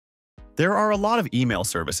There are a lot of email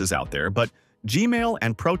services out there, but Gmail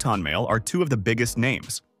and Proton Mail are two of the biggest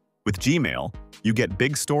names. With Gmail, you get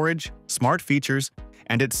big storage, smart features,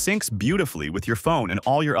 and it syncs beautifully with your phone and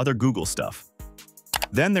all your other Google stuff.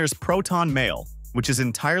 Then there's Proton Mail, which is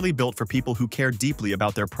entirely built for people who care deeply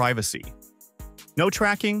about their privacy. No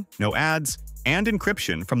tracking, no ads, and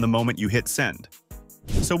encryption from the moment you hit send.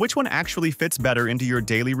 So which one actually fits better into your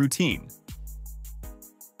daily routine?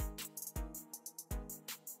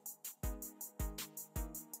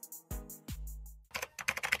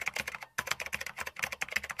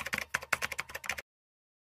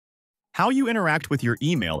 How you interact with your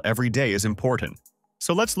email every day is important,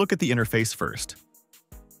 so let's look at the interface first.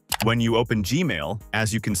 When you open Gmail,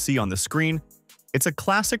 as you can see on the screen, it's a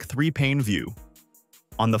classic three-pane view.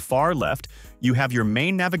 On the far left, you have your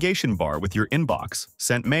main navigation bar with your inbox,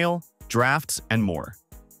 sent mail, drafts, and more.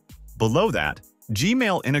 Below that,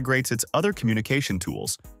 Gmail integrates its other communication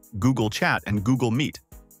tools, Google Chat and Google Meet,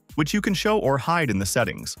 which you can show or hide in the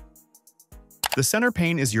settings. The center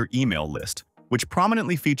pane is your email list, which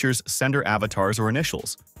prominently features sender avatars or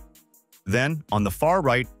initials. Then, on the far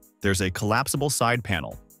right, there's a collapsible side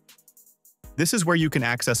panel. This is where you can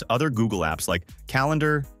access other Google apps like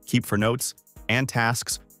Calendar, Keep for Notes, and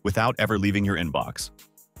Tasks without ever leaving your inbox.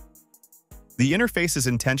 The interface is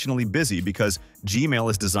intentionally busy because Gmail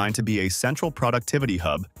is designed to be a central productivity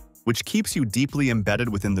hub, which keeps you deeply embedded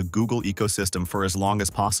within the Google ecosystem for as long as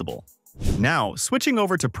possible. Now, switching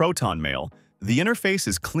over to Proton Mail, the interface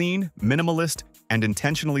is clean, minimalist, and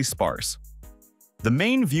intentionally sparse. The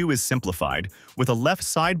main view is simplified, with a left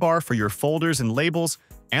sidebar for your folders and labels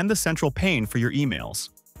and the central pane for your emails.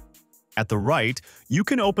 At the right, you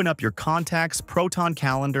can open up your contacts, Proton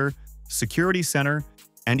Calendar, Security Center,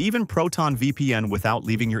 and even Proton VPN without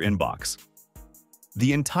leaving your inbox.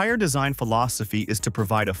 The entire design philosophy is to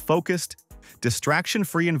provide a focused,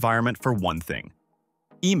 distraction-free environment for one thing: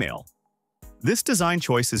 email. This design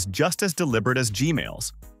choice is just as deliberate as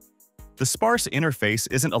Gmail's. The sparse interface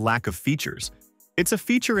isn't a lack of features. It's a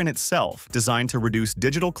feature in itself, designed to reduce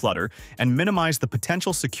digital clutter and minimize the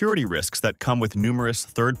potential security risks that come with numerous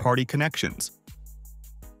third-party connections.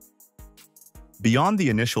 Beyond the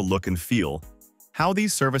initial look and feel, how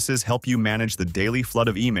these services help you manage the daily flood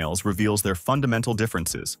of emails reveals their fundamental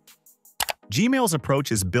differences. Gmail's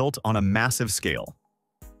approach is built on a massive scale.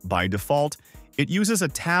 By default, it uses a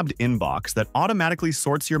tabbed inbox that automatically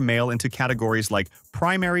sorts your mail into categories like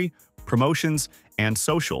primary, promotions, and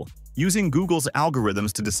social, using Google's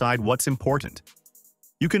algorithms to decide what's important.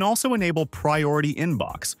 You can also enable Priority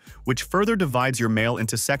Inbox, which further divides your mail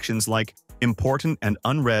into sections like Important and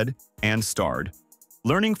Unread and Starred,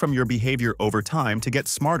 learning from your behavior over time to get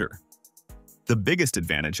smarter. The biggest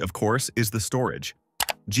advantage, of course, is the storage.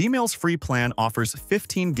 Gmail's free plan offers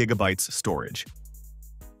 15 gigabytes storage.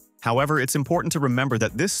 However, it's important to remember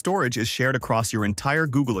that this storage is shared across your entire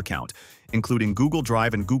Google account, including Google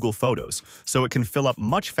Drive and Google Photos, so it can fill up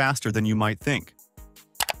much faster than you might think.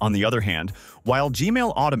 On the other hand, while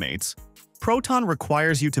Gmail automates, Proton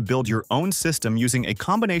requires you to build your own system using a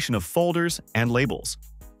combination of folders and labels.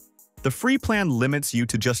 The free plan limits you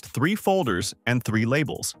to just 3 folders and 3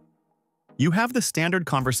 labels. You have the standard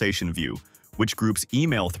conversation view, which groups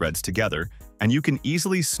email threads together, and you can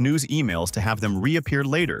easily snooze emails to have them reappear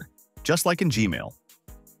later, just like in Gmail.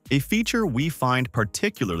 A feature we find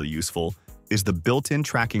particularly useful is the built-in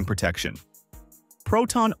tracking protection.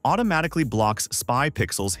 Proton automatically blocks spy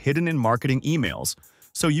pixels hidden in marketing emails,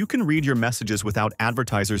 so you can read your messages without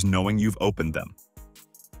advertisers knowing you've opened them.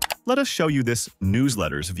 Let us show you this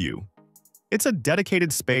Newsletters view. It's a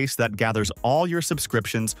dedicated space that gathers all your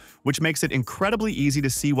subscriptions, which makes it incredibly easy to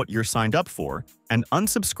see what you're signed up for and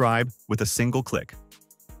unsubscribe with a single click.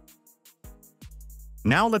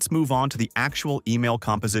 Now let's move on to the actual email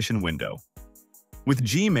composition window. With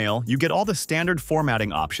Gmail, you get all the standard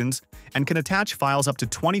formatting options and can attach files up to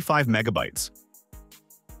 25 megabytes.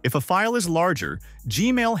 If a file is larger,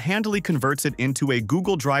 Gmail handily converts it into a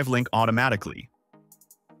Google Drive link automatically.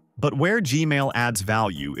 But where Gmail adds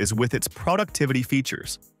value is with its productivity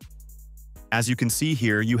features. As you can see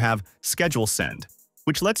here, you have Schedule Send,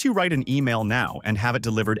 which lets you write an email now and have it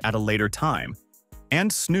delivered at a later time,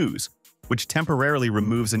 and Snooze, which temporarily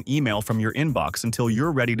removes an email from your inbox until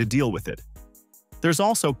you're ready to deal with it. There's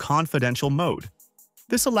also Confidential Mode.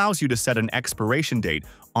 This allows you to set an expiration date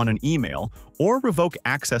on an email or revoke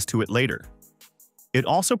access to it later. It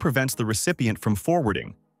also prevents the recipient from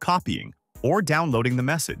forwarding, copying, or downloading the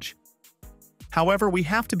message. However, we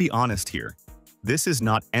have to be honest here. This is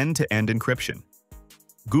not end-to-end encryption.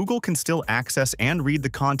 Google can still access and read the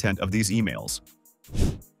content of these emails.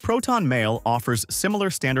 Proton Mail offers similar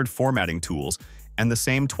standard formatting tools and the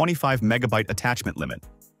same 25 megabyte attachment limit,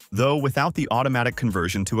 though without the automatic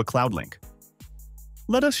conversion to a cloud link.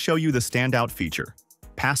 Let us show you the standout feature: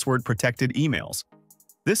 password-protected emails.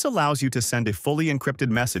 This allows you to send a fully encrypted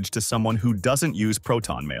message to someone who doesn't use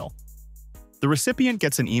Proton Mail. The recipient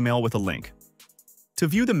gets an email with a link. To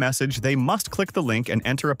view the message, they must click the link and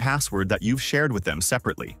enter a password that you've shared with them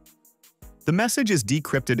separately. The message is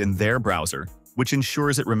decrypted in their browser, which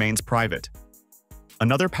ensures it remains private.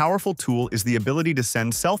 Another powerful tool is the ability to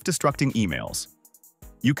send self-destructing emails.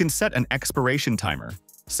 You can set an expiration timer,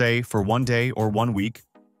 say for 1 day or 1 week,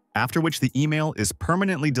 after which the email is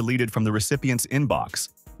permanently deleted from the recipient's inbox,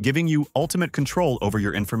 giving you ultimate control over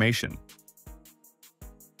your information.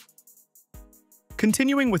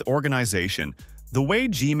 Continuing with organization, the way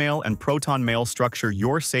Gmail and Proton Mail structure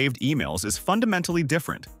your saved emails is fundamentally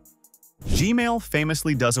different. Gmail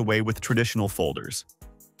famously does away with traditional folders.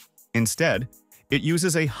 Instead, it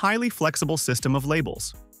uses a highly flexible system of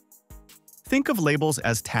labels. Think of labels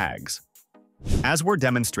as tags. As we're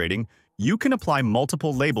demonstrating, you can apply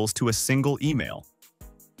multiple labels to a single email.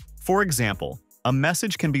 For example, a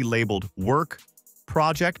message can be labeled Work,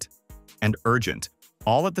 Project, and Urgent,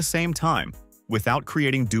 all at the same time, without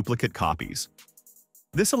creating duplicate copies.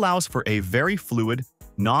 This allows for a very fluid,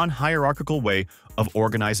 non-hierarchical way of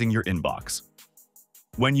organizing your inbox.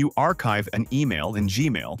 When you archive an email in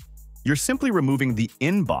Gmail, you're simply removing the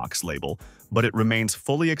inbox label, but it remains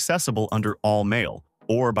fully accessible under all mail,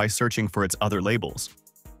 or by searching for its other labels.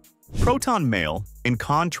 Proton Mail, in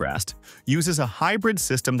contrast, uses a hybrid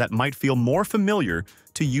system that might feel more familiar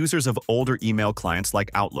to users of older email clients like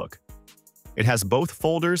Outlook. It has both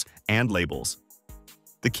folders and labels.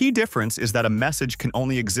 The key difference is that a message can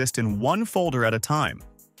only exist in one folder at a time.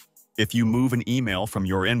 If you move an email from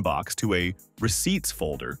your inbox to a Receipts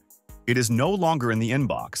folder, it is no longer in the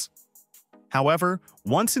inbox. However,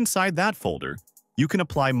 once inside that folder, you can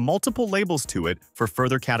apply multiple labels to it for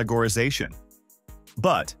further categorization.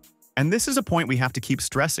 But, and this is a point we have to keep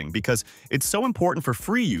stressing because it's so important for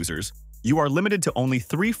free users, you are limited to only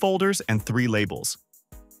 3 folders and 3 labels.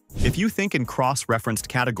 If you think in cross-referenced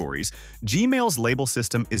categories, Gmail's label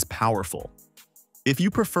system is powerful. If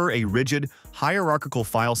you prefer a rigid, hierarchical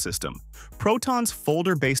file system, Proton's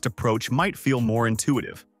folder-based approach might feel more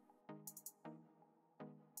intuitive.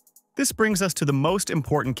 This brings us to the most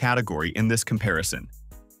important category in this comparison: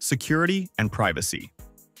 security and privacy.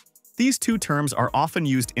 These two terms are often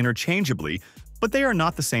used interchangeably, but they are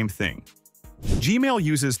not the same thing. Gmail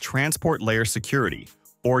uses Transport Layer Security,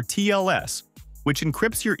 or TLS, which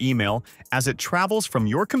encrypts your email as it travels from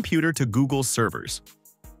your computer to Google's servers.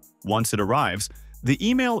 Once it arrives, the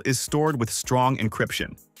email is stored with strong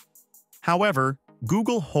encryption. However,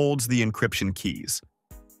 Google holds the encryption keys.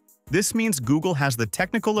 This means Google has the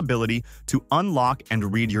technical ability to unlock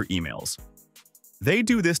and read your emails. They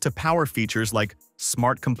do this to power features like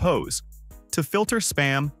Smart Compose, to filter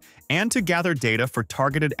spam, and to gather data for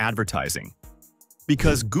targeted advertising.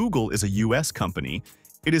 Because Google is a US company,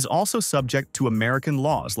 it is also subject to American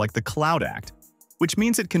laws like the Cloud Act, which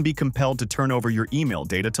means it can be compelled to turn over your email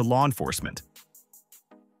data to law enforcement.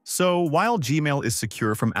 So, while Gmail is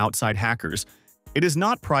secure from outside hackers, it is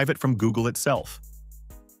not private from Google itself.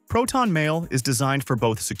 Proton Mail is designed for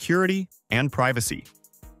both security and privacy.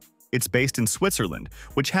 It's based in Switzerland,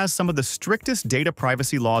 which has some of the strictest data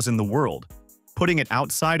privacy laws in the world, putting it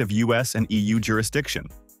outside of US and EU jurisdiction.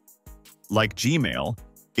 Like Gmail,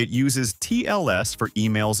 it uses TLS for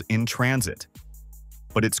emails in transit.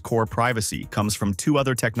 But its core privacy comes from 2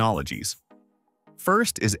 other technologies.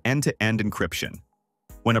 First is end-to-end encryption.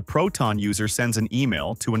 When a Proton user sends an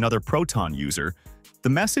email to another Proton user, the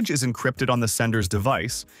message is encrypted on the sender's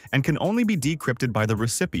device and can only be decrypted by the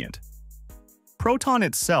recipient. Proton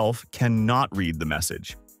itself cannot read the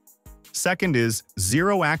message. Second is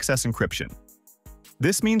zero-access encryption.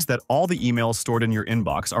 This means that all the emails stored in your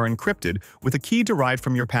inbox are encrypted with a key derived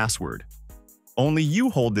from your password. Only you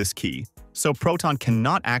hold this key, so Proton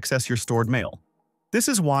cannot access your stored mail. This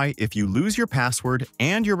is why if you lose your password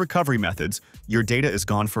and your recovery methods, your data is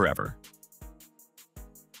gone forever.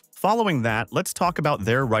 Following that, let's talk about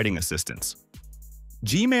their writing assistants.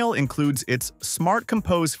 Gmail includes its Smart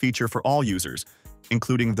Compose feature for all users,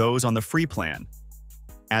 including those on the free plan.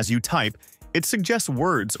 As you type, it suggests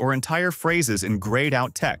words or entire phrases in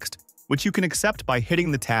grayed-out text, which you can accept by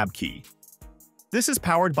hitting the Tab key. This is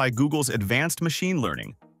powered by Google's advanced machine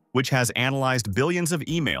learning, which has analyzed billions of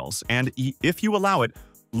emails and, if you allow it,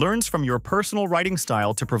 learns from your personal writing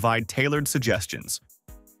style to provide tailored suggestions.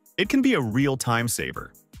 It can be a real time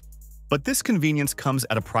saver. But this convenience comes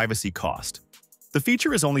at a privacy cost. The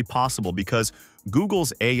feature is only possible because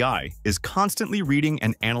Google's AI is constantly reading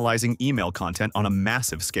and analyzing email content on a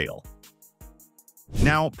massive scale.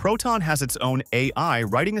 Now, Proton has its own AI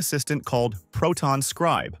writing assistant called Proton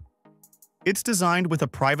Scribe. It's designed with a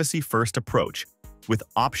privacy-first approach, with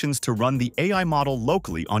options to run the AI model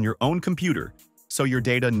locally on your own computer, so your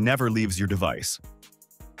data never leaves your device.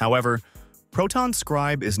 However, Proton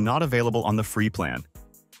Scribe is not available on the free plan.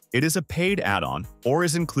 It is a paid add-on or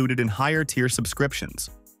is included in higher-tier subscriptions.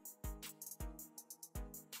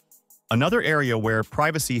 Another area where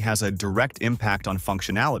privacy has a direct impact on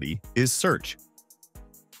functionality is search.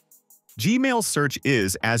 Gmail's search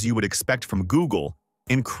is, as you would expect from Google,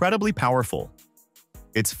 incredibly powerful.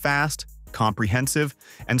 It's fast, comprehensive,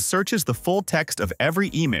 and searches the full text of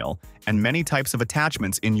every email and many types of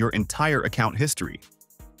attachments in your entire account history.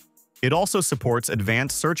 It also supports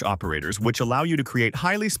advanced search operators which allow you to create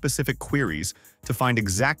highly specific queries to find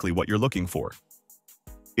exactly what you're looking for.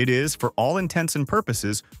 It is, for all intents and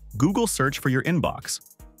purposes, Google search for your inbox.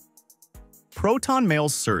 Proton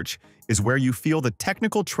Mail's search is where you feel the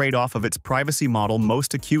technical trade-off of its privacy model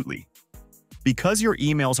most acutely. Because your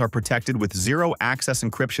emails are protected with zero-access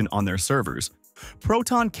encryption on their servers,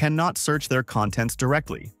 Proton cannot search their contents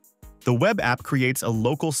directly. The web app creates a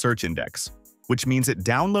local search index, which means it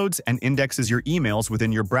downloads and indexes your emails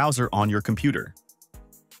within your browser on your computer.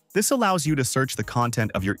 This allows you to search the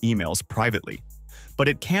content of your emails privately, but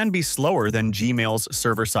it can be slower than Gmail's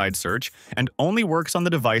server-side search and only works on the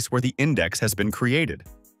device where the index has been created.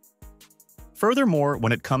 Furthermore,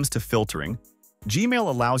 when it comes to filtering, Gmail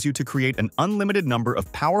allows you to create an unlimited number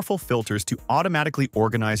of powerful filters to automatically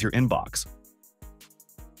organize your inbox.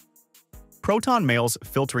 Proton Mail's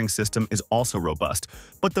filtering system is also robust,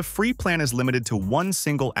 but the free plan is limited to one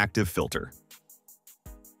single active filter.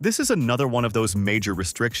 This is another one of those major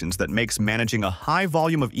restrictions that makes managing a high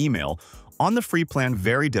volume of email on the free plan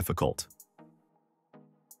very difficult.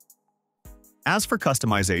 As for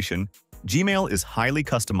customization, Gmail is highly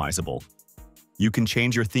customizable. You can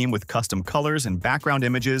change your theme with custom colors and background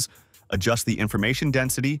images, adjust the information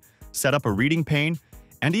density, set up a reading pane,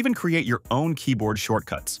 and even create your own keyboard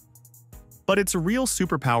shortcuts. But its real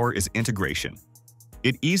superpower is integration.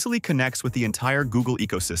 It easily connects with the entire Google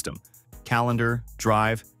ecosystem: Calendar,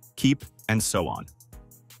 Drive, Keep, and so on.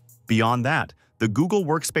 Beyond that, the Google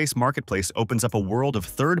Workspace Marketplace opens up a world of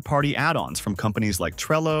third-party add-ons from companies like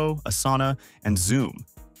Trello, Asana, and Zoom,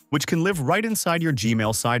 which can live right inside your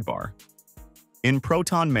Gmail sidebar. In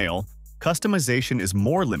Proton Mail, customization is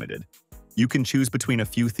more limited. You can choose between a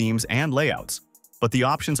few themes and layouts, but the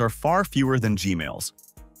options are far fewer than Gmail's.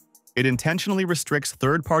 It intentionally restricts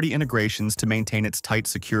third-party integrations to maintain its tight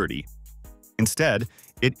security. Instead,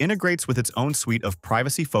 it integrates with its own suite of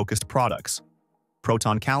privacy-focused products: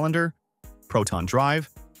 Proton Calendar, Proton Drive,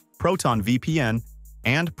 Proton VPN,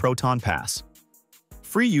 and Proton Pass.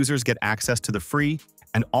 Free users get access to the free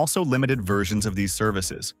and also limited versions of these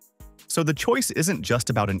services. So the choice isn't just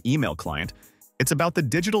about an email client, it's about the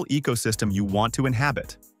digital ecosystem you want to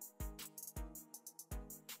inhabit.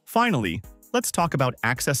 Finally, let's talk about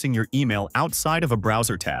accessing your email outside of a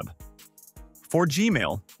browser tab. For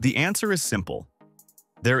Gmail, the answer is simple.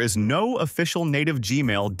 There is no official native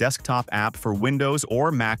Gmail desktop app for Windows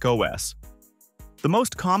or Mac OS. The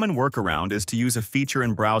most common workaround is to use a feature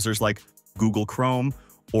in browsers like Google Chrome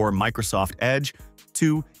or Microsoft Edge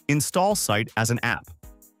to install Site as an app.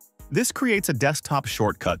 This creates a desktop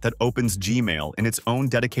shortcut that opens Gmail in its own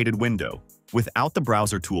dedicated window, without the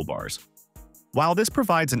browser toolbars. While this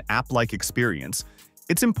provides an app-like experience,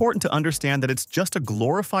 it's important to understand that it's just a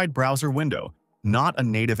glorified browser window, not a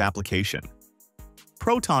native application.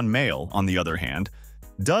 Proton Mail, on the other hand,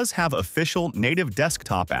 does have official native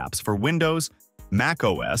desktop apps for Windows, Mac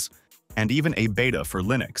OS, and even a beta for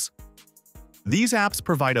Linux. These apps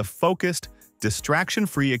provide a focused,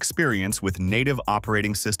 distraction-free experience with native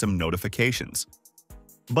operating system notifications.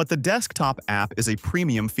 But the desktop app is a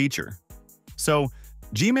premium feature. So,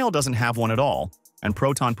 Gmail doesn't have one at all, and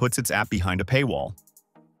Proton puts its app behind a paywall.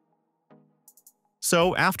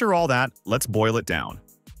 So, after all that, let's boil it down.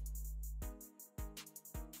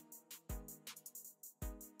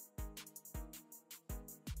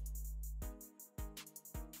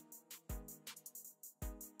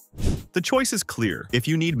 The choice is clear. If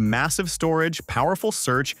you need massive storage, powerful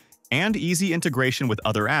search, and easy integration with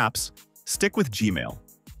other apps, stick with Gmail.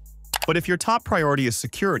 But if your top priority is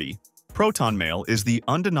security, Proton Mail is the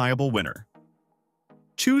undeniable winner.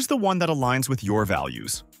 Choose the one that aligns with your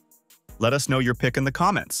values. Let us know your pick in the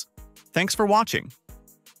comments. Thanks for watching.